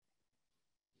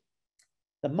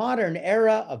The modern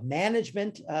era of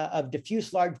management of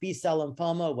diffuse large B-cell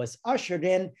lymphoma was ushered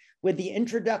in with the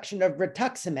introduction of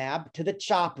rituximab to the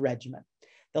CHOP regimen.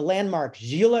 The landmark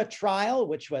Gila trial,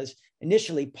 which was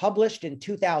initially published in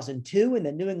 2002 in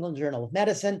the New England Journal of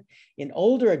Medicine in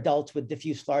older adults with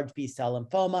diffuse large B-cell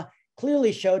lymphoma,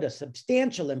 clearly showed a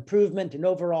substantial improvement in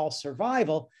overall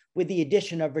survival with the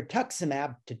addition of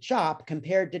rituximab to CHOP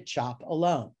compared to CHOP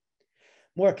alone.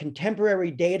 More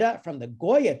contemporary data from the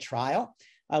Goya trial,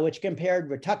 which compared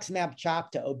rituximab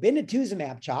CHOP to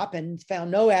obinutuzumab CHOP and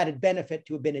found no added benefit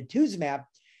to obinutuzumab,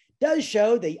 does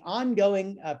show the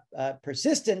ongoing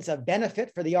persistence of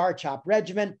benefit for the R-CHOP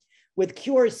regimen, with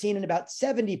cures seen in about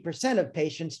 70% of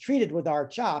patients treated with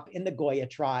R-CHOP in the Goya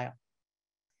trial.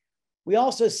 We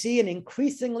also see an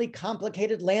increasingly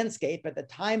complicated landscape at the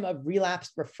time of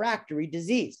relapsed refractory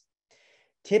disease.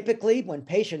 Typically, when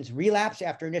patients relapse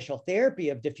after initial therapy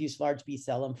of diffuse large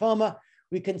B-cell lymphoma,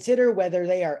 we consider whether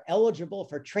they are eligible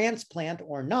for transplant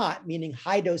or not, meaning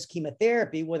high-dose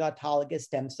chemotherapy with autologous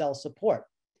stem cell support.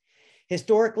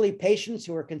 Historically, patients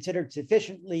who are considered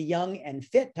sufficiently young and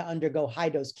fit to undergo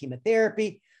high-dose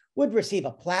chemotherapy would receive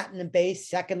a platinum-based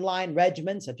second-line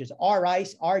regimen such as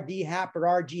R-ICE, R-DHAP, or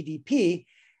R-GDP,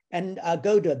 and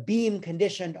go to a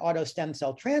beam-conditioned auto stem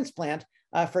cell transplant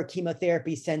for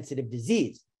chemotherapy-sensitive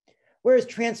disease. Whereas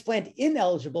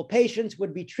transplant-ineligible patients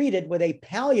would be treated with a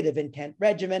palliative intent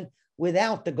regimen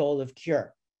without the goal of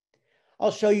cure.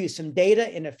 I'll show you some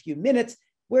data in a few minutes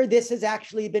where this has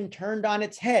actually been turned on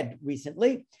its head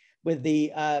recently with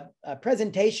the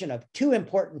presentation of two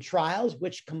important trials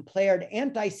which compared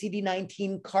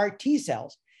anti-CD19 CAR T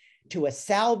cells to a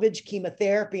salvage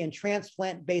chemotherapy and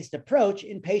transplant-based approach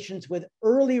in patients with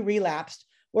early relapsed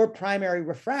or primary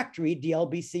refractory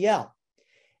DLBCL.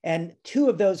 And two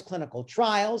of those clinical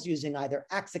trials using either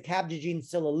axicabtagene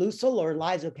ciloleucel or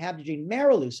lisocabtagene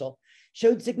maraleucel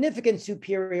showed significant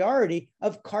superiority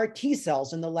of CAR T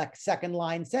cells in the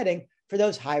second-line setting for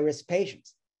those high-risk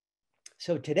patients.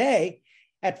 So today,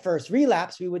 at first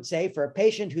relapse, we would say for a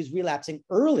patient who's relapsing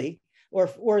early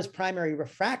or is primary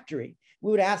refractory,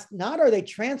 we would ask not are they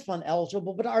transplant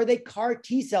eligible, but are they CAR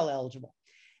T cell eligible?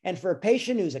 And for a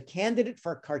patient who's a candidate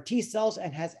for CAR T cells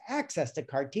and has access to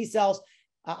CAR T cells,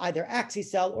 either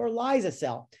axi-cel or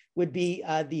lyso-cel would be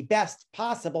the best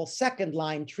possible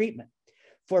second-line treatment.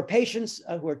 For patients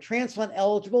who are transplant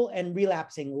eligible and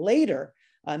relapsing later,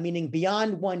 meaning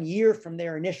beyond 1 year from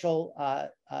their initial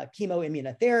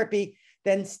chemoimmunotherapy,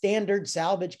 then standard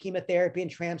salvage chemotherapy and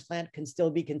transplant can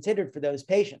still be considered for those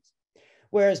patients.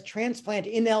 Whereas transplant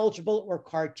ineligible or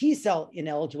CAR T cell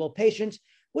ineligible patients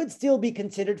would still be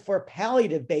considered for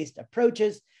palliative-based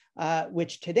approaches,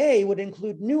 which today would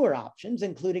include newer options,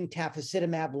 including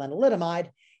tafasitamab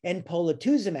lenalidomide and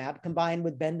polatuzumab combined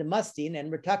with bendamustine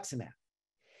and rituximab.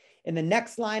 In the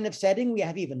next line of setting, we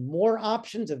have even more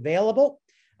options available.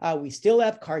 We still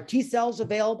have CAR T cells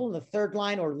available in the third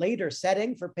line or later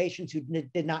setting for patients who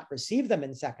did not receive them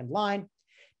in second line.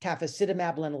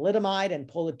 Tafasitamab lenalidomide and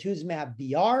polatuzumab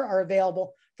BR are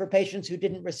available for patients who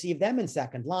didn't receive them in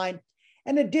second line.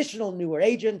 And additional newer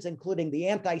agents, including the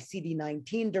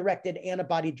anti-CD19 directed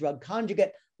antibody drug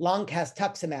conjugate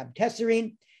loncastuximab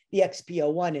tesirine, the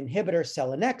XPO1 inhibitor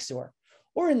selinexor,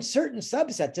 or in certain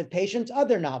subsets of patients,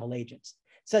 other novel agents,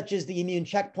 such as the immune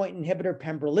checkpoint inhibitor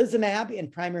pembrolizumab in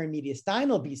primary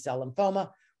mediastinal B-cell lymphoma,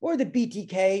 or the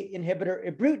BTK inhibitor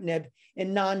ibrutinib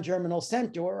in non-germinal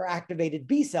center or activated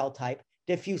B-cell type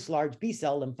diffuse large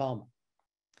B-cell lymphoma.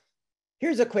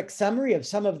 Here's a quick summary of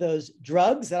some of those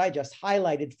drugs that I just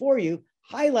highlighted for you,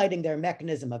 highlighting their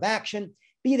mechanism of action,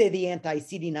 be they the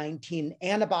anti-CD19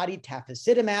 antibody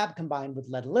tafasitamab combined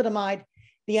with lenalidomide,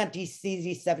 the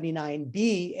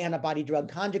anti-CD79B antibody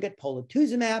drug conjugate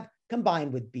polatuzumab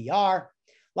combined with BR,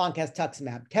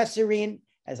 loncastuximab tesirine,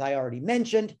 as I already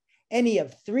mentioned, any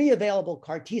of three available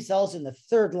CAR T cells in the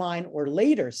third line or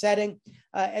later setting,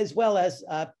 as well as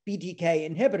BTK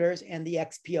inhibitors and the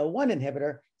XPO1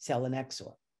 inhibitor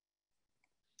selinexor.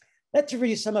 Let's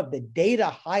review some of the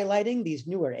data highlighting these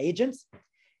newer agents.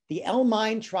 The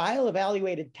L-MIND trial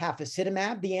evaluated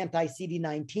tafasitamab, the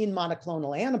anti-CD19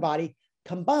 monoclonal antibody,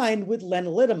 combined with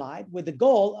lenalidomide with the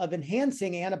goal of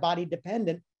enhancing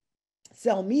antibody-dependent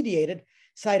cell-mediated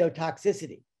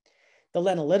cytotoxicity. The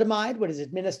lenalidomide was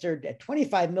administered at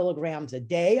 25 milligrams a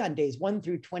day on days 1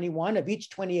 through 21 of each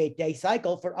 28-day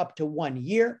cycle for up to 1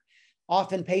 year.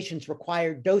 Often patients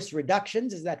require dose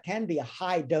reductions, as that can be a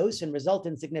high dose and result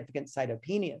in significant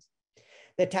cytopenias.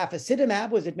 The tafasitamab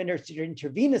was administered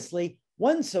intravenously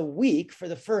once a week for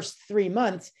the first 3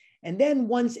 months, and then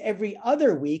once every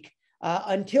other week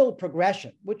until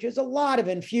progression, which is a lot of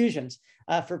infusions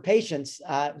for patients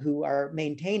who are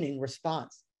maintaining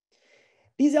response.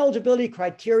 These eligibility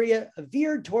criteria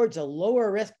veered towards a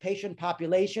lower risk patient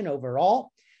population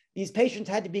overall. These patients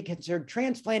had to be considered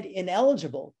transplant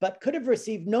ineligible, but could have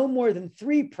received no more than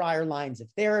 3 prior lines of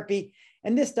therapy.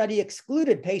 And this study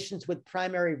excluded patients with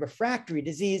primary refractory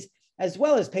disease, as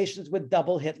well as patients with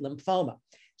double hit lymphoma.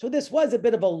 So this was a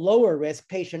bit of a lower risk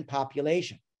patient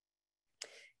population.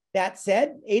 That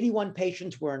said, 81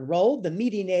 patients were enrolled. The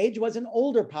median age was an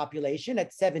older population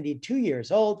at 72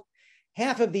 years old.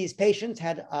 Half of these patients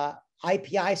had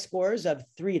IPI scores of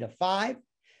 3 to 5.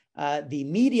 The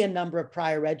median number of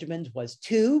prior regimens was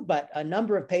 2, but a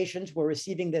number of patients were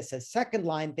receiving this as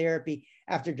second-line therapy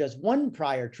after just 1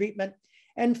 prior treatment.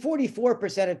 And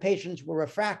 44% of patients were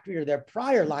refractory to their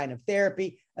prior line of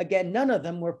therapy. Again, none of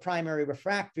them were primary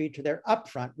refractory to their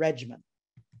upfront regimen.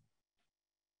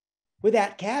 With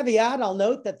that caveat, I'll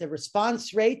note that the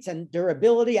response rates and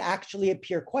durability actually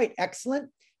appear quite excellent.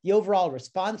 The overall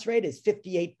response rate is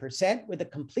 58%, with a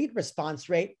complete response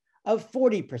rate of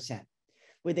 40%.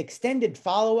 With extended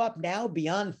follow-up now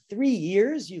beyond 3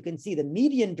 years, you can see the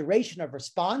median duration of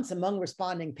response among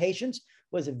responding patients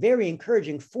was a very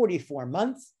encouraging 44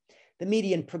 months. The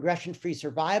median progression-free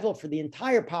survival for the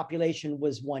entire population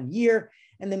was 1 year,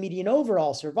 and the median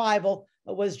overall survival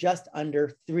was just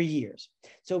under 3 years.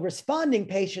 So responding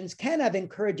patients can have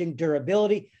encouraging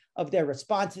durability of their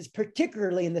responses,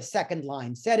 particularly in the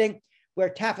second-line setting, where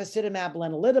tafasitamab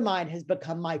lenalidomide has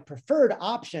become my preferred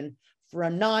option for a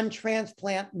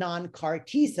non-transplant, non-CAR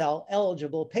T-cell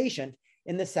eligible patient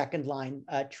in the second-line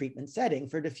treatment setting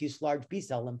for diffuse large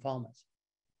B-cell lymphomas.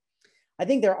 I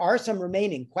think there are some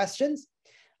remaining questions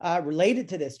related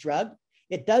to this drug.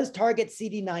 It does target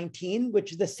CD19,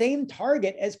 which is the same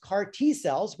target as CAR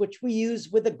T-cells, which we use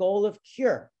with the goal of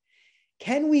cure.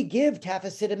 Can we give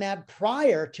tafasitamab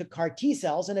prior to CAR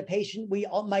T-cells in a patient we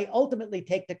might ultimately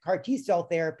take to CAR T-cell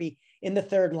therapy in the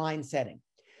third-line setting?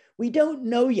 We don't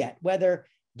know yet whether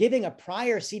giving a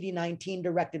prior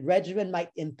CD19-directed regimen might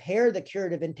impair the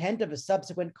curative intent of a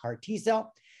subsequent CAR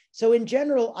T-cell. So in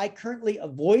general, I currently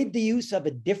avoid the use of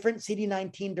a different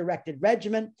CD19-directed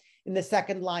regimen in the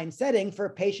second-line setting for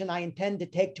a patient I intend to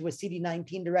take to a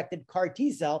CD19-directed CAR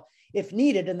T-cell if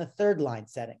needed in the third-line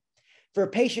setting. For a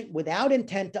patient without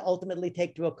intent to ultimately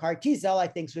take to a CAR T-cell, I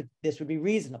think this would be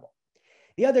reasonable.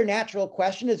 The other natural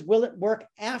question is, will it work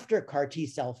after CAR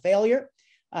T-cell failure?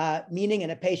 Meaning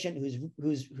in a patient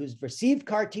who's received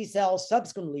CAR T-cells,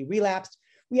 subsequently relapsed.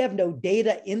 We have no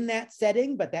data in that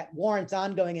setting, but that warrants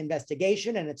ongoing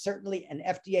investigation, and it's certainly an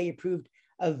FDA-approved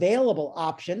available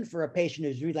option for a patient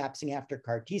who's relapsing after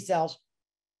CAR T-cells.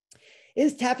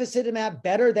 Is tafasitamab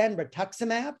better than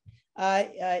rituximab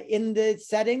in the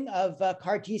setting of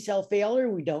CAR T-cell failure?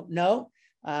 We don't know.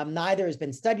 Neither has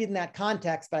been studied in that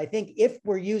context, but I think if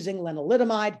we're using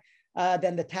lenalidomide,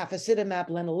 then the tafasitamab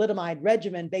lenalidomide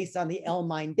regimen based on the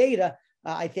L-MIND data,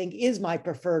 I think is my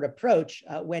preferred approach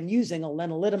when using a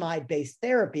lenalidomide-based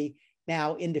therapy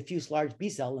now in diffuse large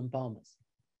B-cell lymphomas.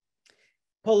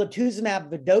 Polatuzumab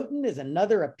vedotin is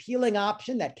another appealing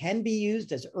option that can be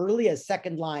used as early as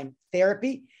second-line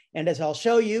therapy, and as I'll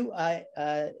show you,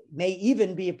 may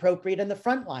even be appropriate in the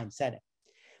frontline setting.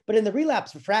 But in the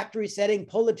relapse refractory setting,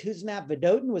 polatuzumab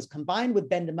vedotin was combined with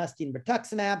bendamustine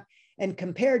rituximab and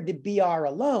compared to BR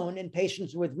alone in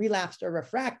patients with relapsed or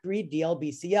refractory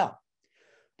DLBCL.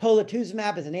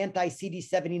 Polatuzumab is an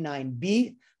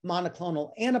anti-CD79B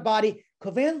monoclonal antibody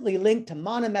covalently linked to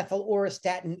monomethyl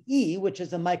auristatin E, which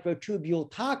is a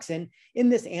microtubule toxin in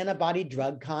this antibody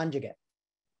drug conjugate.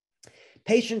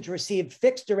 Patients received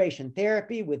fixed duration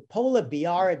therapy with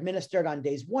Pola-BR administered on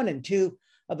days 1 and 2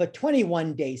 of a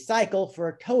 21-day cycle for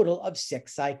a total of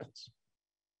 6 cycles.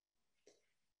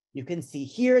 You can see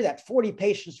here that 40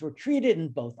 patients were treated in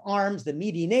both arms. The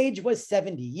median age was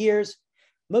 70 years.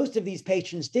 Most of these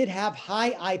patients did have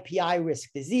high IPI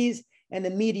risk disease, and the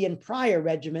median prior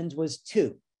regimens was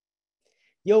 2.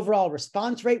 The overall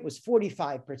response rate was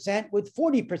 45%, with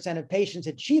 40% of patients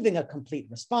achieving a complete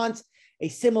response, a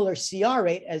similar CR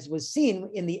rate as was seen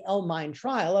in the L-MIND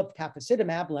trial of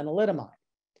tafasitamab lenalidomide.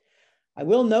 I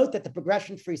will note that the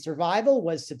progression-free survival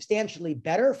was substantially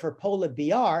better for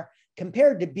Pola-BR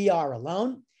compared to BR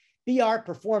alone. BR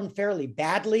performed fairly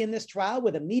badly in this trial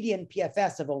with a median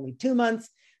PFS of only 2 months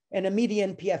and a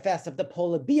median PFS of the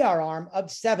Pola-BR arm of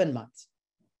 7 months.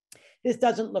 This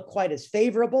doesn't look quite as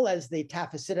favorable as the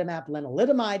tafasitamab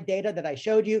lenalidomide data that I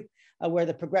showed you, where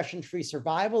the progression-free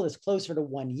survival is closer to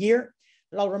 1 year.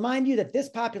 But I'll remind you that this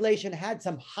population had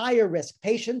some higher risk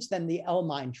patients than the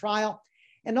L-MIND trial.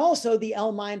 And also the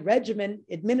L-MIND regimen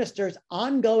administers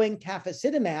ongoing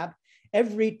tafasitamab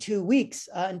every 2 weeks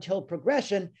until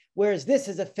progression, whereas this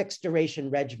is a fixed duration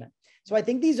regimen. So I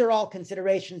think these are all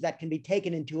considerations that can be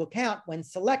taken into account when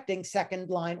selecting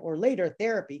second-line or later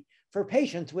therapy for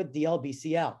patients with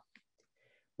DLBCL.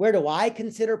 Where do I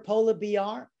consider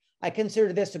Pola-BR? I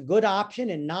consider this a good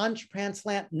option in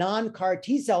non-transplant, non-CAR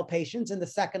T-cell patients in the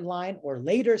second-line or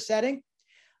later setting.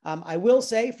 I will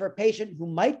say for a patient who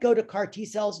might go to CAR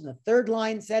T-cells in the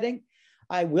third-line setting,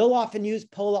 I will often use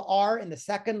Pola-R in the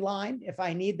second line if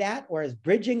I need that, or as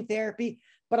bridging therapy,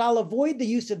 but I'll avoid the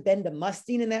use of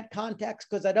bendamustine in that context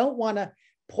because I don't want to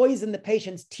poison the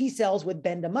patient's T cells with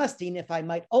bendamustine if I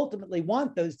might ultimately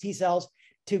want those T cells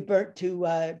to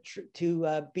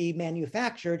be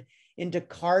manufactured into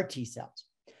CAR T cells.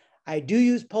 I do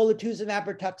use polatuzumab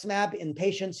rituximab in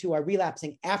patients who are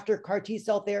relapsing after CAR T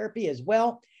cell therapy as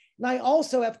well. And I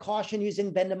also have caution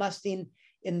using bendamustine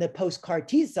in the post-CAR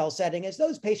T cell setting, as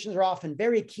those patients are often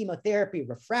very chemotherapy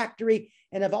refractory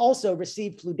and have also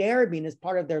received fludarabine as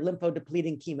part of their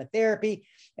lymphodepleting chemotherapy.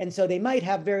 And so they might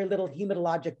have very little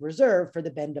hematologic reserve for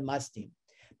the bendamustine.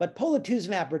 But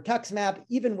polatuzumab rituximab,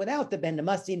 even without the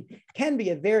bendamustine, can be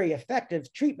a very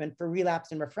effective treatment for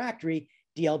relapsed and refractory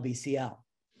DLBCL.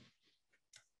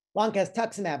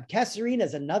 Loncastuximab tesirine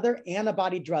is another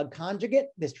antibody drug conjugate.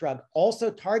 This drug also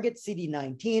targets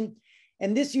CD19.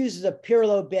 And this uses a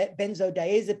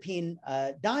pyrrolobenzodiazepine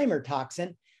dimer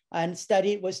toxin and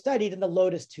was studied in the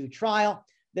LOTUS-2 trial.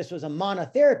 This was a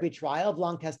monotherapy trial of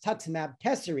loncastuximab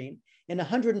tesirine in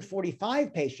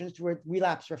 145 patients with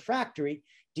relapsed refractory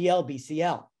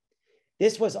DLBCL.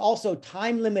 This was also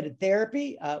time-limited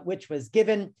therapy, which was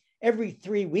given every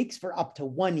 3 weeks for up to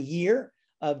 1 year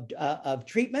of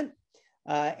treatment.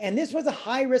 And this was a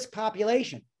high-risk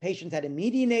population. Patients had a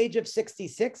median age of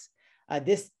 66.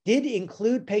 This did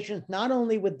include patients not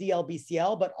only with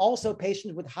DLBCL, but also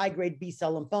patients with high-grade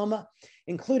B-cell lymphoma,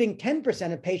 including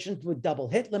 10% of patients with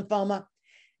double-hit lymphoma.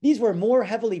 These were more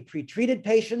heavily pretreated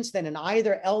patients than in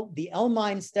either the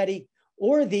L-MIND study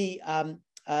or the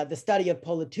study of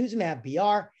polatuzumab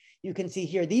BR. You can see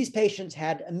here, these patients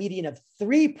had a median of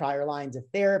 3 prior lines of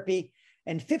therapy,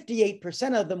 and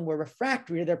 58% of them were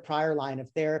refractory to their prior line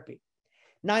of therapy.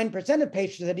 9% of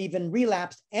patients had even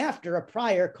relapsed after a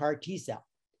prior CAR T cell.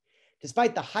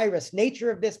 Despite the high-risk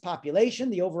nature of this population,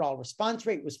 the overall response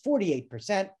rate was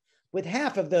 48%, with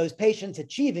half of those patients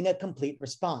achieving a complete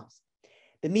response.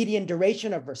 The median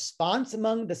duration of response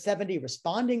among the 70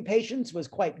 responding patients was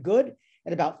quite good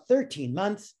at about 13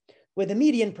 months, with a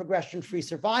median progression-free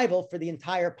survival for the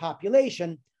entire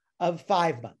population of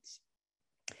 5 months.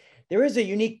 There is a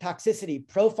unique toxicity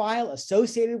profile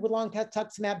associated with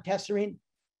loncastuximab tesirine.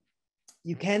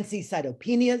 You can see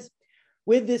cytopenias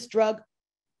with this drug.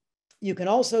 You can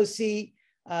also see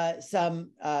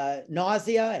some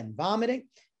nausea and vomiting,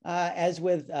 as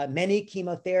with many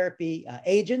chemotherapy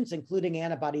agents, including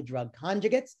antibody drug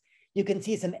conjugates. You can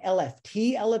see some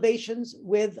LFT elevations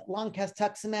with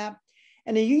loncastuximab.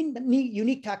 And a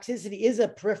unique toxicity is a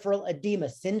peripheral edema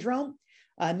syndrome,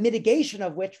 mitigation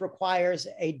of which requires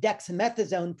a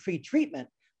dexamethasone pretreatment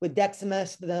with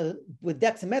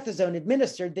dexamethasone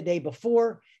administered the day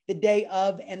before, the day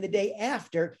of, and the day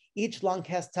after each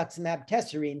loncastuximab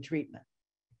tesirine treatment.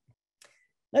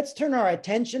 Let's turn our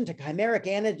attention to chimeric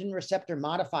antigen receptor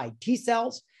modified T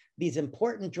cells, these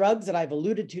important drugs that I've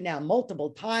alluded to now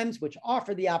multiple times, which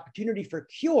offer the opportunity for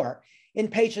cure in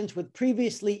patients with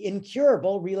previously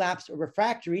incurable relapsed or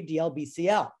refractory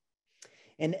DLBCL.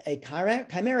 And a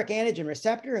chimeric antigen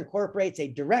receptor incorporates a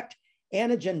direct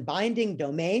antigen binding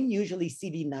domain, usually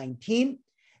CD19,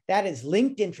 that is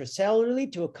linked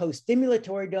intracellularly to a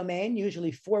co-stimulatory domain,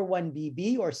 usually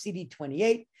 41BB or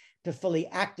CD28, to fully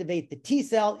activate the T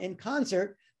cell in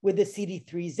concert with the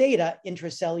CD3 zeta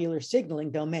intracellular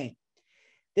signaling domain.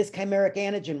 This chimeric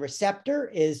antigen receptor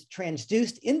is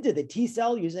transduced into the T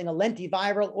cell using a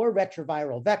lentiviral or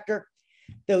retroviral vector.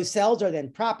 Those cells are then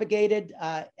propagated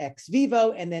ex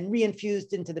vivo and then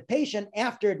reinfused into the patient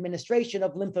after administration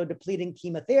of lymphodepleting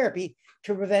chemotherapy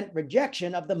to prevent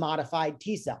rejection of the modified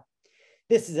T cell.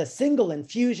 This is a single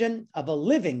infusion of a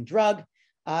living drug,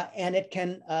 and it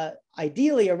can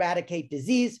ideally eradicate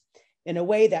disease in a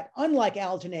way that, unlike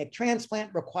allogeneic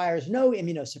transplant, requires no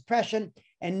immunosuppression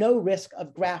and no risk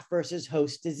of graft versus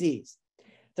host disease.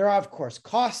 There are, of course,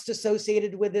 costs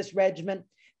associated with this regimen.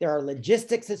 There are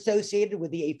logistics associated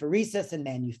with the apheresis and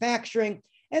manufacturing,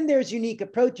 and there's unique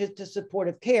approaches to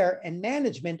supportive care and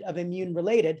management of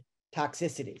immune-related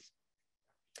toxicities.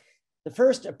 The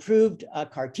first approved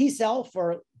CAR T cell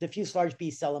for diffuse large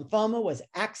B-cell lymphoma was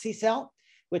axi-cel.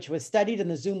 which was studied in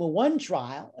the ZUMA-1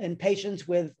 trial in patients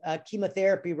with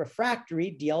chemotherapy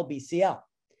refractory DLBCL.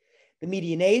 The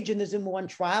median age in the ZUMA-1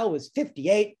 trial was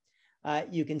 58.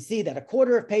 You can see that a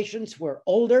quarter of patients were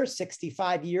older,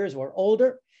 65 years or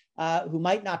older, who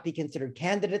might not be considered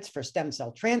candidates for stem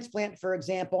cell transplant, for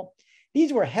example.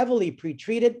 These were heavily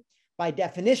pretreated. By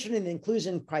definition in the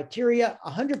inclusion criteria,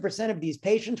 100% of these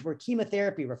patients were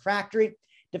chemotherapy refractory,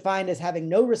 defined as having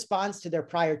no response to their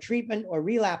prior treatment or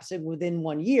relapsing within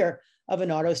 1 year of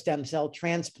an auto stem cell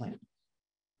transplant.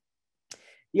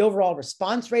 The overall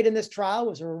response rate in this trial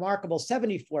was a remarkable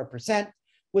 74%,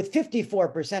 with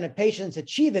 54% of patients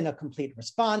achieving a complete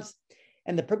response.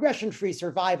 And the progression-free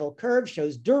survival curve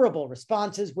shows durable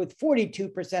responses, with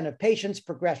 42% of patients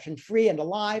progression-free and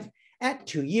alive at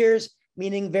 2 years,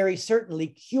 meaning very certainly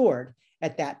cured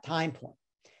at that time point.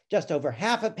 Just over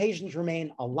half of patients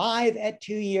remain alive at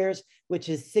 2 years, which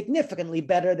is significantly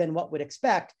better than what would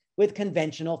expect with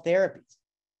conventional therapies.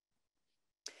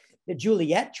 The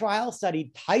Juliet trial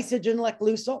studied Tysogen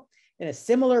Lechleusel in a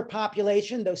similar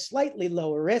population, though slightly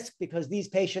lower risk because these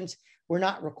patients were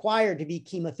not required to be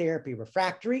chemotherapy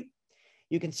refractory.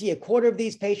 You can see a quarter of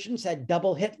these patients had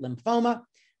double-hit lymphoma,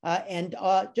 and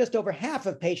just over half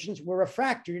of patients were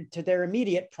refractory to their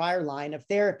immediate prior line of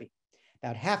therapy.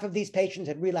 About half of these patients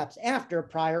had relapsed after a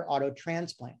prior auto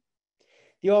transplant.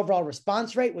 The overall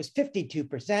response rate was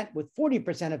 52%, with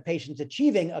 40% of patients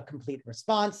achieving a complete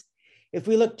response. If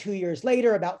we look 2 years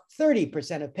later, about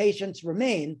 30% of patients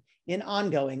remain in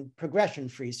ongoing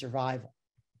progression-free survival.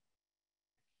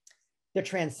 The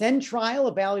Transcend trial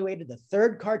evaluated the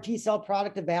third CAR T-cell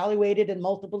product evaluated in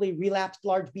multiply relapsed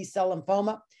large B-cell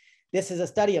lymphoma. This is a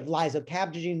study of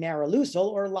lisocabtagene maraleucel,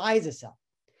 or liso-cel.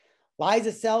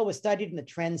 Liso-cel was studied in the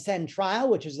Transcend trial,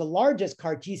 which is the largest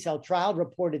CAR T-cell trial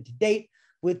reported to date,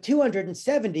 with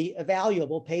 270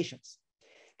 evaluable patients.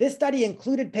 This study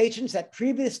included patients that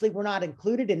previously were not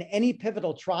included in any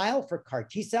pivotal trial for CAR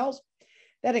T-cells.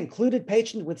 That included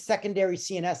patients with secondary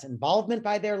CNS involvement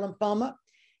by their lymphoma.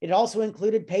 It also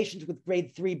included patients with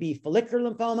grade 3B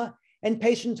follicular lymphoma and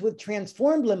patients with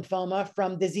transformed lymphoma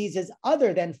from diseases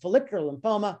other than follicular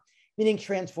lymphoma, meaning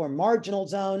transformed marginal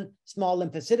zone, small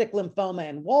lymphocytic lymphoma,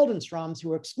 and Waldenstrom's, who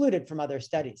were excluded from other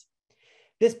studies.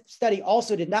 This study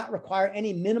also did not require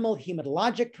any minimal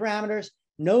hematologic parameters,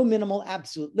 no minimal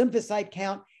absolute lymphocyte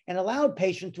count, and allowed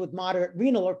patients with moderate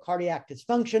renal or cardiac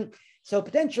dysfunction, so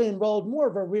potentially enrolled more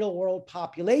of a real-world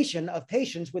population of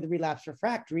patients with relapsed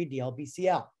refractory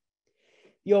DLBCL.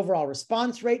 The overall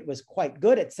response rate was quite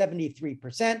good at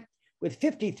 73%, with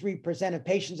 53% of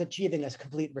patients achieving a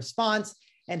complete response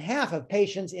and half of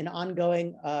patients in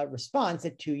ongoing response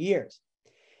at 2 years.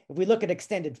 If we look at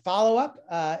extended follow-up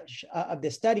of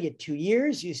the study at 2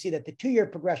 years, you see that the 2-year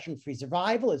progression-free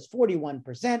survival is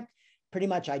 41%, pretty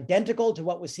much identical to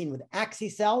what was seen with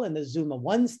Axi-cel in the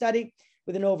ZUMA-1 study,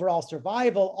 with an overall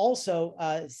survival also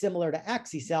similar to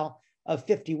Axi-cel of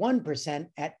 51%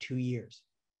 at 2 years.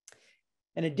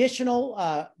 An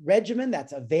additional regimen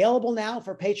that's available now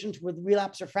for patients with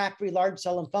relapsed refractory large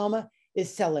cell lymphoma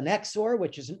is selinexor,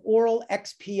 which is an oral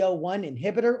XPO1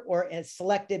 inhibitor, or a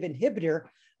selective inhibitor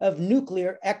of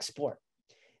nuclear export.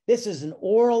 This is an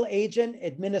oral agent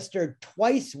administered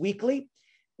twice weekly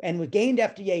and we gained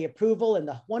FDA approval in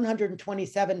the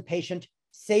 127 patient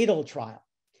SADAL trial.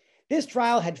 This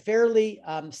trial had fairly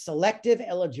selective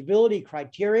eligibility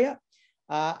criteria.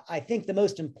 I think the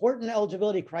most important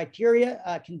eligibility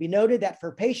criteria can be noted that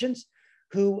for patients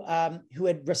who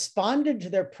had responded to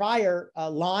their prior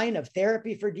line of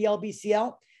therapy for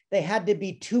DLBCL, they had to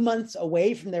be 2 months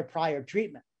away from their prior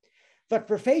treatment. But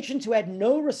for patients who had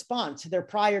no response to their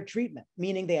prior treatment,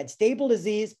 meaning they had stable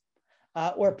disease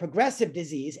or progressive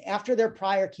disease after their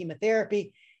prior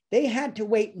chemotherapy, they had to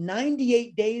wait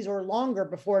 98 days or longer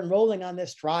before enrolling on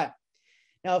this trial.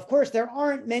 Now, of course, there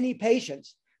aren't many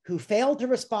patients who fail to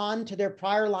respond to their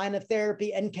prior line of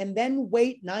therapy and can then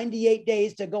wait 98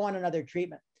 days to go on another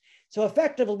treatment. So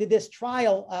effectively, this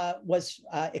trial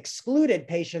excluded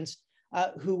patients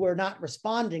who were not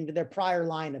responding to their prior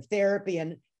line of therapy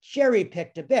and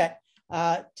cherry-picked a bit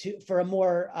for a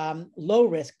more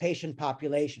low-risk patient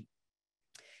population.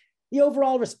 The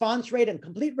overall response rate and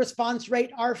complete response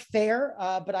rate are fair,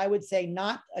 but I would say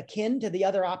not akin to the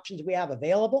other options we have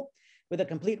available, with a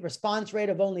complete response rate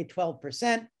of only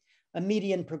 12%, a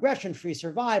median progression-free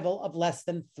survival of less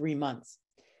than 3 months.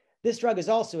 This drug is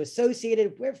also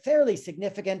associated with fairly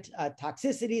significant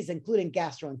toxicities, including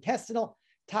gastrointestinal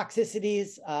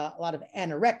toxicities, a lot of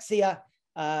anorexia,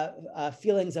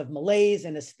 feelings of malaise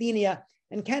and asthenia,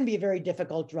 and can be a very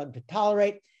difficult drug to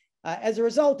tolerate. As a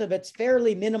result of its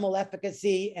fairly minimal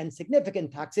efficacy and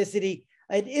significant toxicity,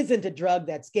 it isn't a drug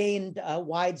that's gained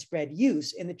widespread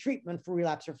use in the treatment for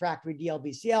relapse refractory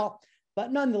DLBCL,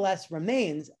 but nonetheless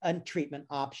remains a treatment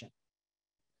option.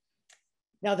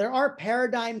 Now, there are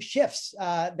paradigm shifts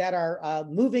that are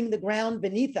moving the ground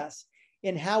beneath us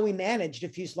in how we manage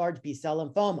diffuse large B-cell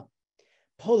lymphoma.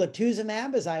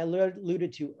 Polatuzumab, as I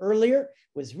alluded to earlier,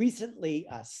 was recently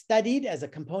studied as a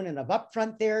component of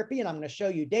upfront therapy, and I'm going to show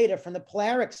you data from the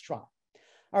POLARIX trial.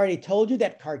 I already told you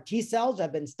that CAR T cells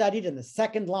have been studied in the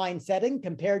second-line setting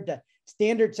compared to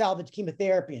standard salvage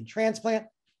chemotherapy and transplant,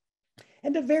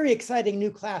 and a very exciting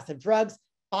new class of drugs,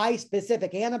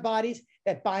 bispecific antibodies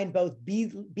that bind both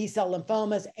B-cell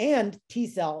lymphomas and T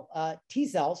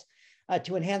cells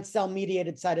to enhance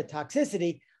cell-mediated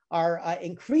cytotoxicity, are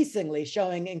increasingly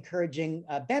showing encouraging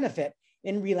benefit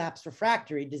in relapse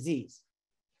refractory disease.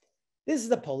 This is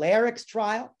the POLARIX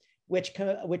trial, which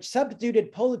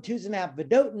substituted polatuzumab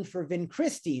vedotin for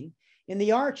vincristine in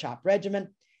the R-CHOP regimen.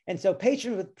 And so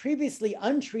patients with previously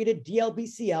untreated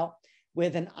DLBCL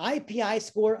with an IPI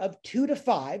score of 2 to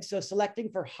 5, so selecting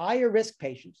for higher risk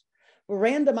patients, were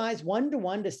randomized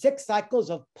 1:1 to 6 cycles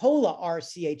of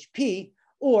pola-R-CHP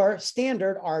or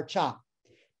standard R-CHOP.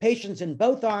 Patients in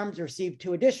both arms received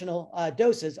 2 additional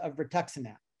doses of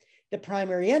rituximab. The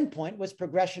primary endpoint was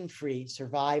progression-free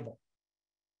survival.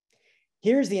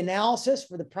 Here's the analysis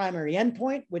for the primary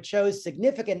endpoint, which shows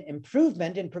significant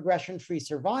improvement in progression-free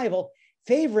survival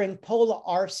favoring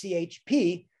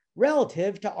pola-R-CHP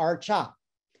relative to R-CHOP.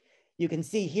 You can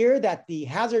see here that the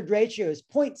hazard ratio is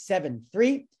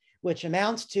 0.73, which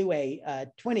amounts to a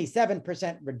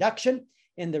 27% reduction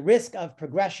in the risk of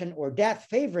progression or death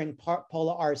favoring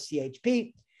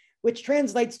pola-R-CHP, which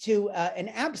translates to an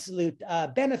absolute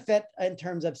benefit in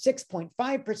terms of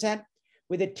 6.5%,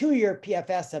 with a 2-year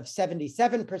PFS of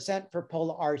 77% for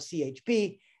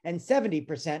pola-R-CHP and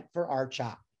 70% for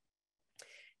R-CHOP.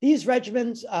 These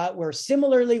regimens were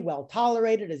similarly well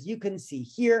tolerated, as you can see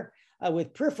here,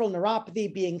 with peripheral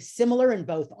neuropathy being similar in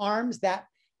both arms, that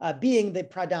being the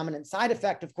predominant side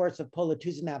effect, of course, of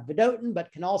polatuzumab vedotin,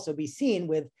 but can also be seen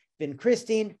with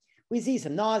vincristine. We see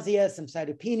some nausea, some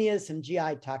cytopenias, some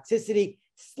GI toxicity,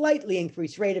 slightly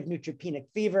increased rate of neutropenic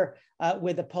fever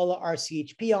with the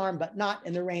pola-R-CHP arm, but not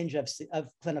in the range of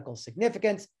clinical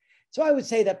significance. So I would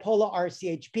say that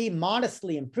pola-R-CHP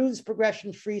modestly improves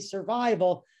progression-free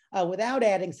survival without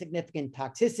adding significant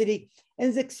toxicity and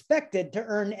is expected to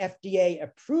earn FDA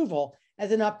approval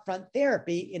as an upfront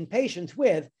therapy in patients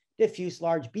with diffuse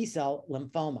large B-cell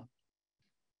lymphoma.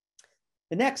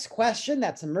 The next question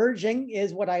that's emerging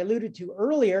is what I alluded to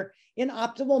earlier in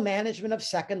optimal management of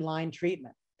second-line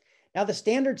treatment. Now, the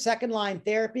standard second-line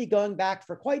therapy going back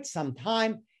for quite some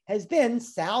time has been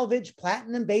salvage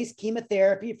platinum-based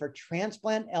chemotherapy for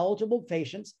transplant-eligible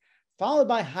patients, followed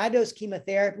by high-dose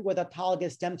chemotherapy with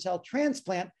autologous stem cell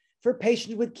transplant for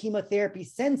patients with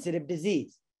chemotherapy-sensitive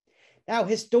disease. Now,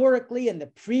 historically, in the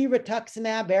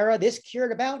pre-rituximab era, this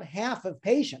cured about half of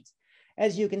patients,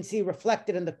 as you can see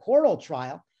reflected in the CORAL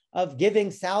trial of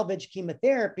giving salvage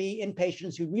chemotherapy in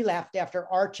patients who relapsed after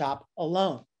R-CHOP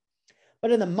alone.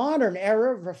 But in the modern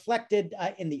era, reflected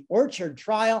in the ORCHARD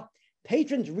trial,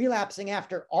 patients relapsing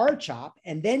after R-CHOP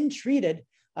and then treated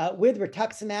with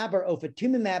rituximab or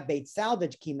ofatumumab-based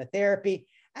salvage chemotherapy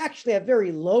actually have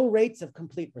very low rates of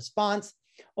complete response.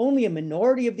 Only a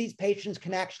minority of these patients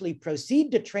can actually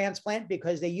proceed to transplant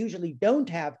because they usually don't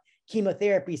have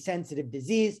chemotherapy-sensitive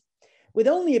disease, with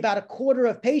only about a quarter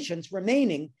of patients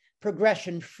remaining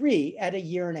progression-free at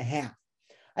 1.5 years.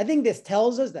 I think this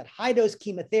tells us that high-dose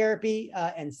chemotherapy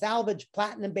and salvage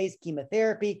platinum-based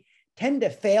chemotherapy tend to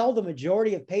fail the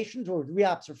majority of patients with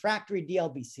relapse refractory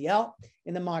DLBCL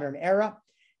in the modern era.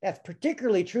 That's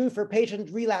particularly true for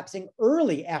patients relapsing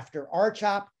early after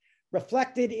R-CHOP,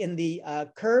 reflected in the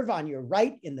curve on your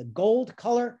right in the gold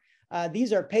color.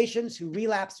 These are patients who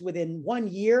relapsed within 1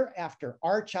 year after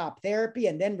R-CHOP therapy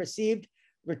and then received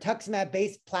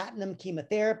rituximab-based platinum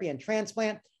chemotherapy and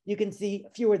transplant. You can see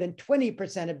fewer than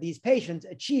 20% of these patients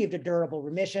achieved a durable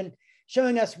remission,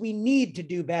 showing us we need to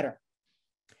do better.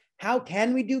 How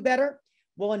can we do better?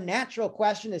 Well, a natural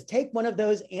question is take one of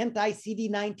those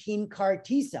anti-CD19 CAR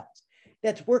T cells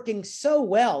that's working so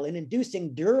well in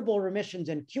inducing durable remissions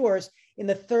and cures in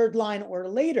the third line or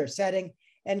later setting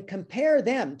and compare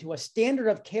them to a standard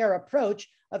of care approach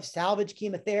of salvage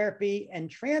chemotherapy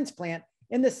and transplant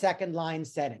in the second line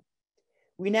setting.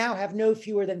 We now have no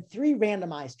fewer than 3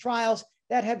 randomized trials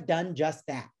that have done just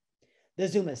that. The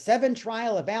ZUMA-7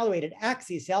 trial evaluated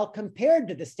axi-cel compared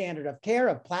to the standard of care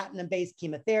of platinum-based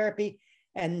chemotherapy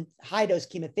and high-dose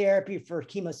chemotherapy for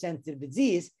chemosensitive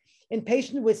disease in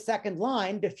patients with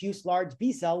second-line diffuse large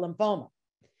B-cell lymphoma.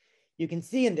 You can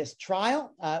see in this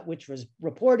trial, which was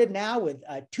reported now with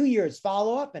 2 years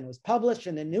follow-up and was published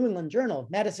in the New England Journal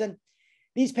of Medicine,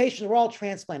 these patients were all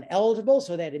transplant eligible,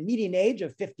 so they had a median age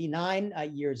of 59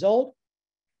 years old.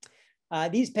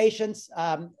 These patients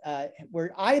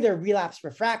were either relapsed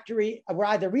or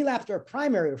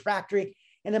primary refractory.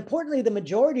 And importantly, the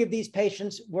majority of these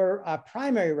patients were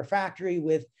primary refractory,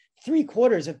 with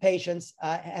 3/4 of patients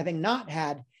having not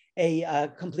had a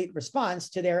complete response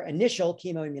to their initial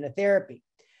chemoimmunotherapy.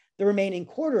 The remaining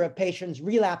 1/4 of patients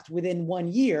relapsed within 1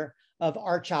 year of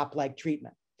R-CHOP-like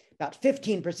treatment. About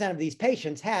 15% of these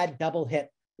patients had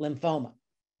double-hit lymphoma.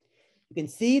 You can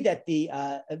see that the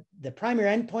primary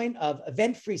endpoint of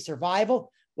event-free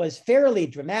survival was fairly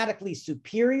dramatically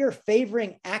superior,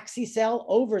 favoring axi-cel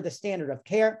over the standard of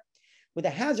care, with a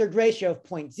hazard ratio of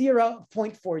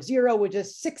 0.40, which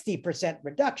is 60%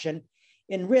 reduction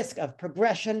in risk of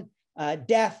progression,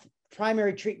 death,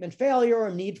 primary treatment failure, or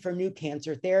need for new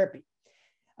cancer therapy.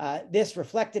 This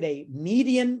reflected a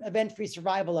median event-free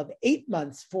survival of 8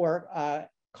 months for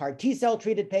CAR T-cell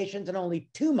treated patients and only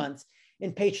 2 months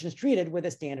in patients treated with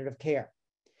a standard of care.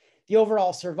 The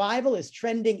overall survival is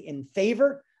trending in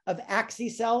favor of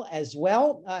axi-cel as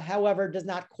well, however, does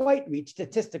not quite reach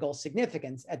statistical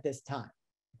significance at this time.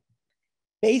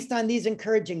 Based on these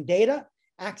encouraging data,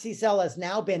 axi-cel has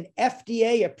now been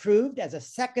FDA approved as a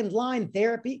second-line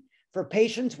therapy for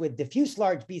patients with diffuse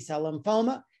large B-cell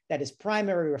lymphoma that is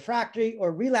primary refractory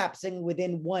or relapsing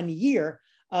within 1 year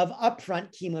of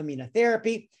upfront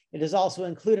chemoimmunotherapy. It is also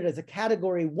included as a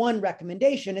Category 1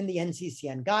 recommendation in the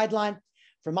NCCN guideline.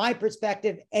 From my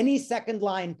perspective, any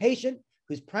second-line patient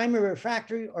who's primary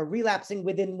refractory or relapsing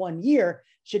within 1 year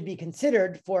should be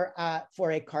considered for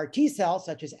a CAR T-cell,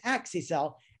 such as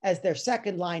axi-cel, as their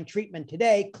second-line treatment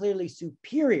today, clearly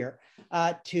superior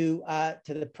to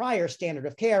the prior standard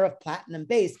of care of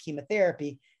platinum-based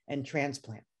chemotherapy and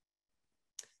transplant.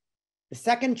 The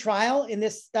second trial in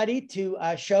this study to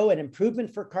show an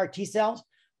improvement for CAR T-cells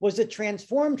was the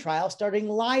TRANSFORM trial starting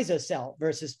liso-cel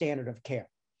versus standard of care.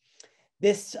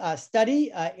 This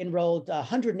study enrolled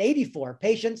 184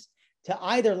 patients to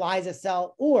either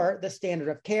liso-cel or the standard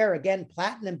of care, again,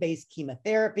 platinum-based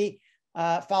chemotherapy,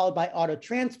 followed by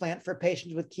auto-transplant for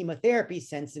patients with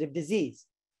chemotherapy-sensitive disease.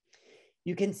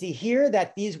 You can see here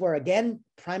that these were, again,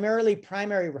 primarily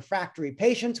primary refractory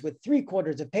patients, with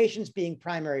 3/4 of patients being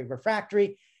primary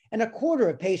refractory, and 1/4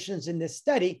 of patients in this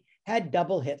study had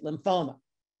double-hit lymphoma.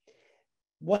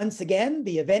 Once again,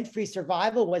 the event-free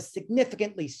survival was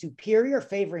significantly superior,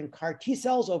 favoring CAR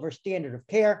T-cells over standard of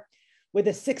care, with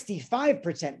a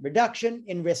 65% reduction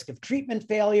in risk of treatment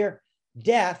failure,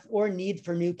 death, or need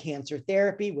for new cancer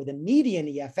therapy, with a median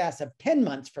EFS of 10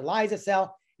 months for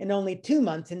liso-cel and only 2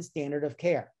 months in standard of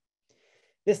care.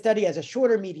 This study has a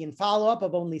shorter median follow-up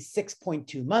of only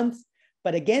 6.2 months,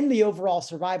 but again, the overall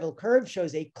survival curve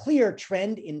shows a clear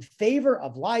trend in favor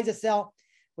of liso-cel,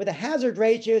 with a hazard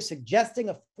ratio suggesting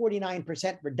a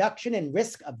 49% reduction in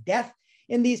risk of death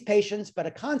in these patients, but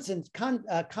a constant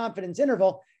confidence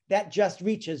interval that just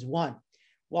reaches 1.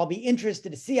 We'll be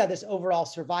interested to see how this overall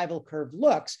survival curve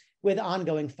looks with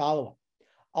ongoing follow-up.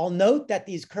 I'll note that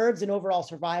these curves in overall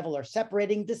survival are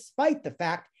separating despite the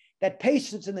fact that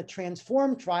patients in the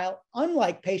TRANSFORM trial,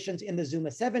 unlike patients in the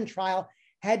ZUMA-7 trial,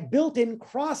 had built-in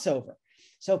crossover.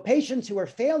 So patients who were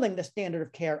failing the standard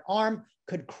of care arm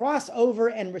could cross over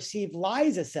and receive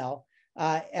liso-cel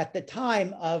at the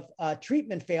time of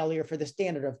treatment failure for the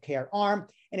standard of care arm.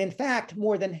 And in fact,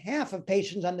 more than half of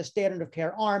patients on the standard of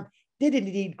care arm did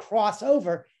indeed cross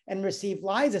over and receive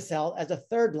liso-cel as a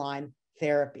third-line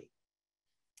therapy.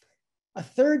 A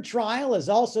third trial has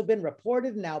also been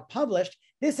reported and now published.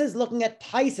 This is looking at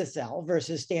tiso-cel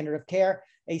versus standard of care,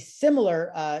 a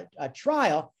similar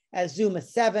trial as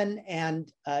ZUMA-7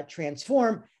 and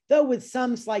TRANSFORM, though with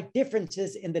some slight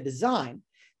differences in the design.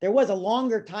 There was a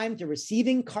longer time to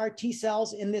receiving CAR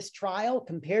T-cells in this trial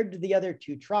compared to the other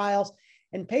 2 trials,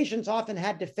 and patients often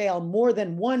had to fail more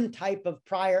than one type of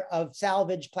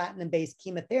salvage platinum-based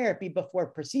chemotherapy before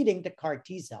proceeding to CAR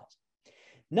T-cells.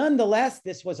 Nonetheless,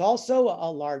 this was also a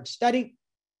large study,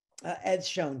 as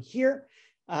shown here.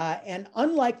 And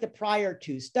unlike the prior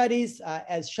 2 studies,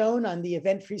 as shown on the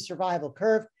event-free survival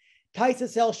curve,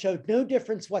 tiso-cel showed no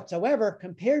difference whatsoever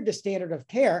compared to standard of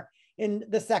care in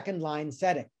the second-line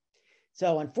setting.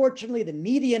 So unfortunately, the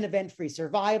median event-free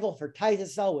survival for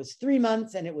tiso-cel was 3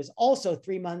 months, and it was also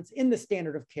 3 months in the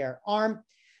standard of care arm,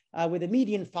 with a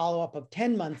median follow-up of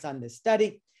 10 months on this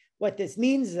study. What this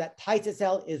means is that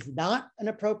tiso-cel is not an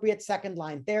appropriate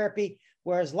second-line therapy,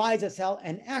 whereas liso-cel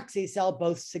and axi-cel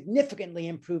both significantly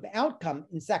improve outcome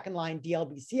in second-line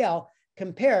DLBCL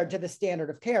compared to the standard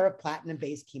of care of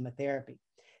platinum-based chemotherapy.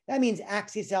 That means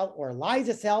Axi-cel or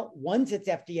Liza-cel, once it's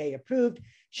FDA approved,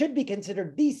 should be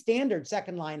considered the standard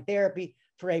second-line therapy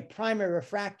for a primary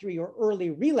refractory or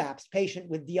early relapse patient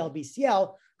with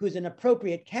DLBCL who's an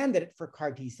appropriate candidate for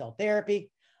CAR T-cell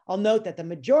therapy. I'll note that the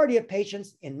majority of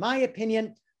patients, in my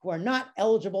opinion, who are not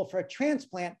eligible for a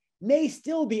transplant may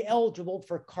still be eligible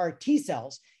for CAR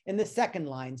T-cells in the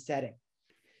second-line setting.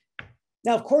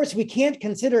 Now, of course, we can't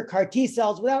consider CAR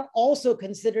T-cells without also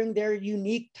considering their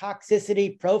unique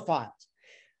toxicity profiles.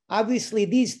 Obviously,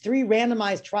 these 3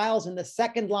 randomized trials in the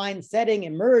second-line setting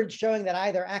emerged showing that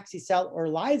either Axi-cel or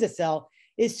Liza-cel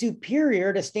is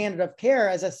superior to standard of care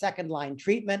as a second-line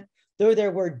treatment, though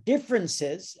there were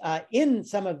differences in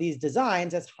some of these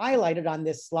designs as highlighted on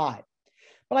this slide.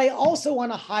 But I also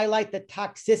want to highlight the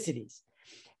toxicities.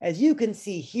 As you can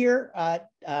see here,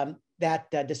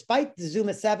 despite the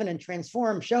ZUMA-7 and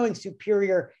Transform showing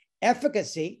superior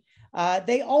efficacy,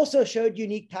 they also showed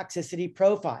unique toxicity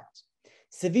profiles.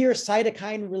 Severe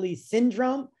cytokine release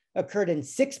syndrome occurred in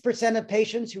 6% of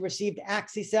patients who received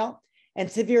Axi-cel, and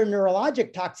severe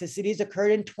neurologic toxicities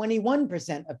occurred in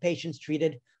 21% of patients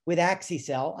treated with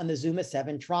Axi-cel on the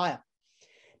ZUMA-7 trial.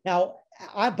 Now,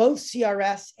 both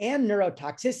CRS and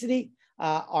neurotoxicity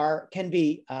can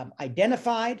be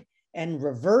identified and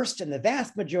reversed in the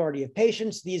vast majority of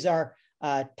patients. These are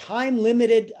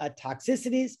time-limited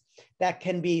toxicities that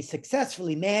can be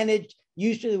successfully managed,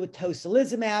 usually with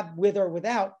tocilizumab, with or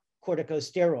without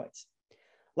corticosteroids.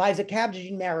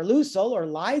 Lisacabtagene maraleucel, or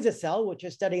Liza-cel, which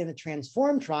is studied in the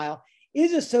Transform trial,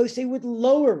 is associated with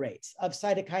lower rates of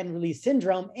cytokine release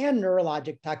syndrome and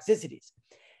neurologic toxicities.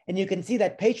 And you can see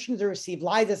that patients who received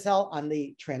Liza-cel on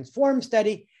the Transform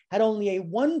study had only a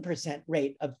 1%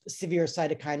 rate of severe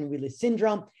cytokine release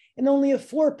syndrome and only a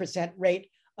 4% rate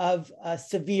of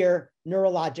severe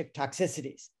neurologic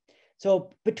toxicities.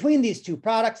 So between these 2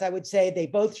 products, I would say they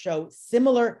both show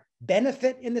similar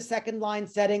benefit in the second-line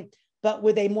setting, but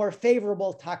with a more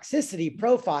favorable toxicity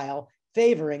profile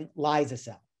favoring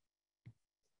Liza-cel.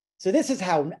 So this is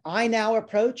how I now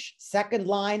approach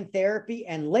second-line therapy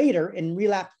and later in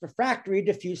relapsed refractory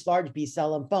diffuse large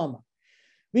B-cell lymphoma.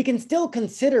 We can still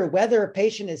consider whether a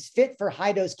patient is fit for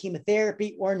high-dose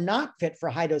chemotherapy or not fit for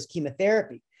high-dose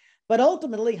chemotherapy. But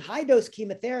ultimately, high-dose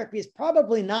chemotherapy is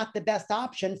probably not the best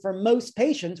option for most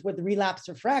patients with relapsed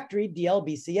refractory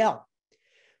DLBCL.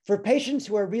 For patients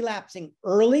who are relapsing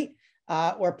early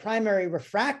or primary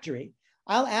refractory,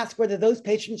 I'll ask whether those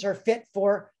patients are fit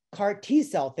for CAR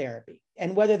T-cell therapy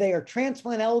and whether they are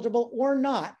transplant eligible or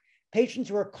not. Patients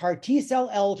who are CAR T-cell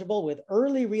eligible with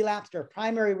early relapsed or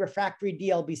primary refractory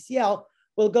DLBCL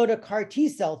will go to CAR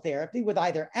T-cell therapy with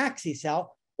either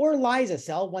Axi-cel or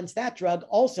Liza-cel once that drug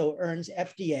also earns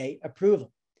FDA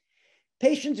approval.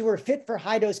 Patients who are fit for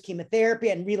high-dose chemotherapy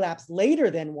and relapse later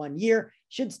than 1 year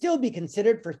should still be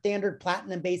considered for standard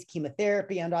platinum-based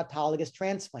chemotherapy and autologous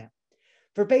transplant.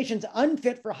 For patients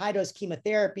unfit for high-dose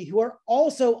chemotherapy who are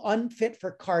also unfit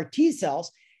for CAR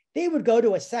T-cells, they would go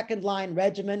to a second-line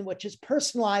regimen, which is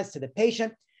personalized to the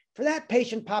patient. For that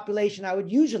patient population, I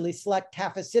would usually select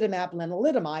tafasitamab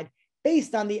lenalidomide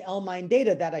based on the L-MIND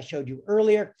data that I showed you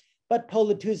earlier, but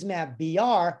polatuzumab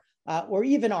BR or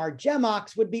even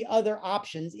R-GemOx would be other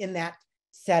options in that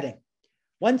setting.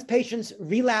 Once patients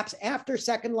relapse after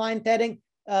second-line setting,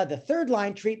 the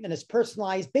third-line treatment is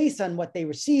personalized based on what they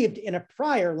received in a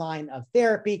prior line of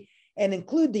therapy and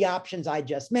include the options I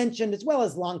just mentioned, as well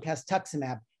as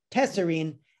loncastuximab,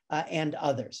 tesirine, and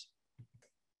others.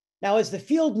 Now, as the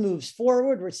field moves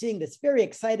forward, we're seeing this very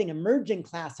exciting emerging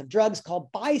class of drugs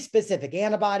called bispecific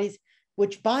antibodies,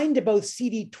 which bind to both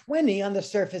CD20 on the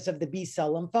surface of the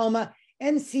B-cell lymphoma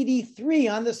and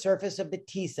CD3 on the surface of the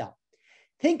T-cell.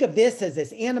 Think of this as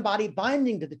this antibody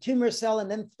binding to the tumor cell and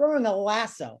then throwing a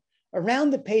lasso around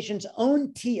the patient's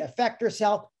own T effector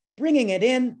cell, bringing it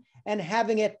in and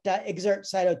having it exert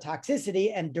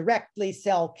cytotoxicity and directly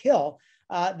cell kill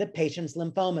the patient's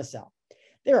lymphoma cell.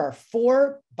 There are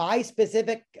 4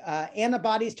 bispecific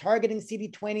antibodies targeting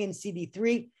CD20 and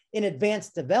CD3 in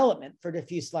advanced development for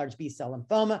diffuse large B-cell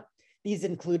lymphoma. These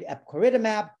include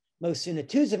epcoritamab,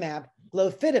 mosunetuzumab,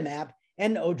 glofitamab,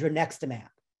 and odronextamab.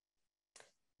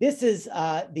 This is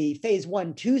the phase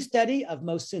 1/2 study of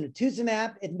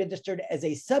mosunetuzumab administered as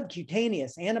a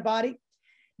subcutaneous antibody.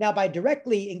 Now, by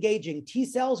directly engaging T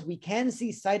cells, we can see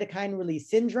cytokine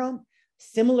release syndrome,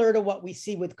 similar to what we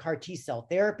see with CAR T-cell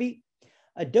therapy.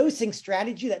 A dosing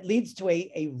strategy that leads to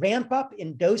a ramp up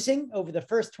in dosing over the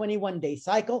first 21-day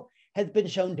cycle has been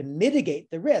shown to mitigate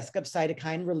the risk of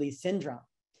cytokine release syndrome.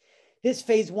 This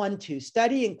phase 1/2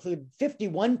 study included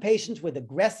 51 patients with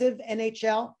aggressive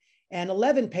NHL and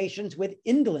 11 patients with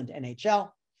indolent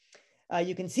NHL.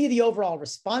 You can see the overall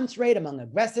response rate among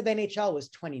aggressive NHL was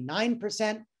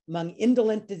 29%. Among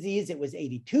indolent disease, it was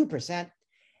 82%.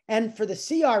 And for the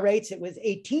CR rates, it was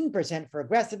 18% for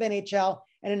aggressive NHL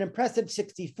and an impressive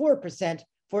 64%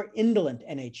 for indolent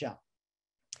NHL.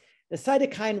 The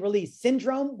cytokine release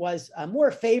syndrome was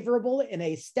more favorable in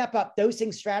a step-up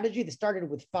dosing strategy that started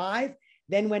with 5,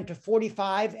 then went to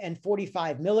 45 and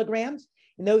 45 milligrams.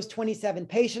 In those 27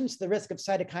 patients, the risk of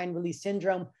cytokine release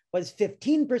syndrome was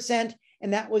 15%,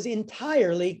 and that was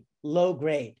entirely low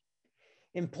grade.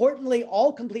 Importantly,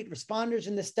 all complete responders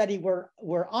in the study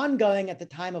were ongoing at the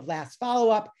time of last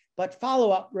follow-up, but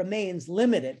follow-up remains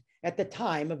limited at the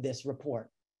time of this report.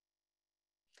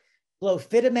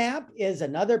 Glofitamab is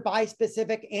another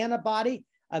bispecific antibody.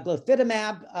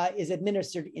 Glofitamab is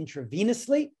administered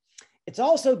intravenously. It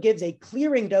also gives a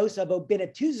clearing dose of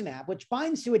obinutuzumab, which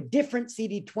binds to a different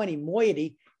CD20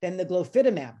 moiety than the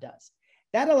glofitamab does.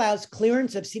 That allows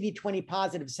clearance of CD20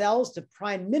 positive cells to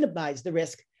minimize the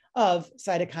risk of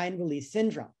cytokine release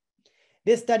syndrome.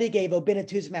 This study gave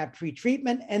obinutuzumab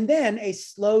pretreatment and then a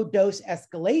slow dose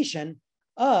escalation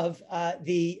of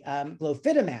the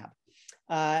glofitamab,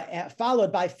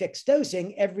 followed by fixed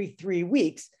dosing every 3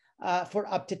 weeks for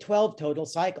up to 12 total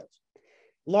cycles.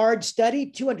 Large study,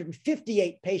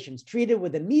 258 patients treated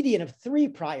with a median of 3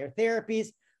 prior therapies,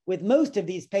 with most of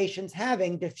these patients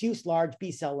having diffuse large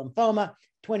B-cell lymphoma,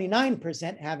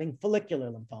 29% having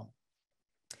follicular lymphoma.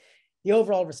 The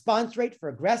overall response rate for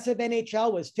aggressive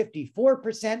NHL was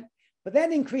 54%, but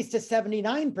that increased to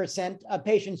 79% of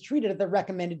patients treated at the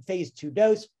recommended phase 2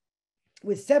 dose,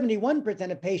 with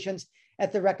 71% of patients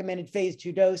at the recommended phase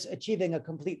 2 dose achieving a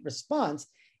complete response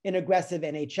in aggressive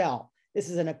NHL. This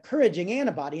is an encouraging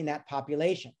antibody in that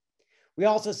population. We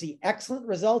also see excellent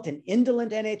result in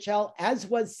indolent NHL, as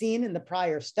was seen in the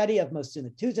prior study of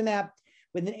mosunetuzumab,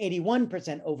 with an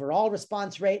 81% overall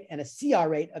response rate and a CR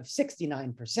rate of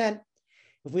 69%.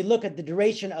 If we look at the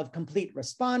duration of complete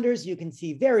responders, you can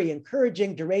see very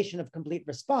encouraging duration of complete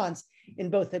response in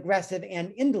both aggressive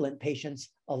and indolent patients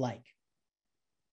alike.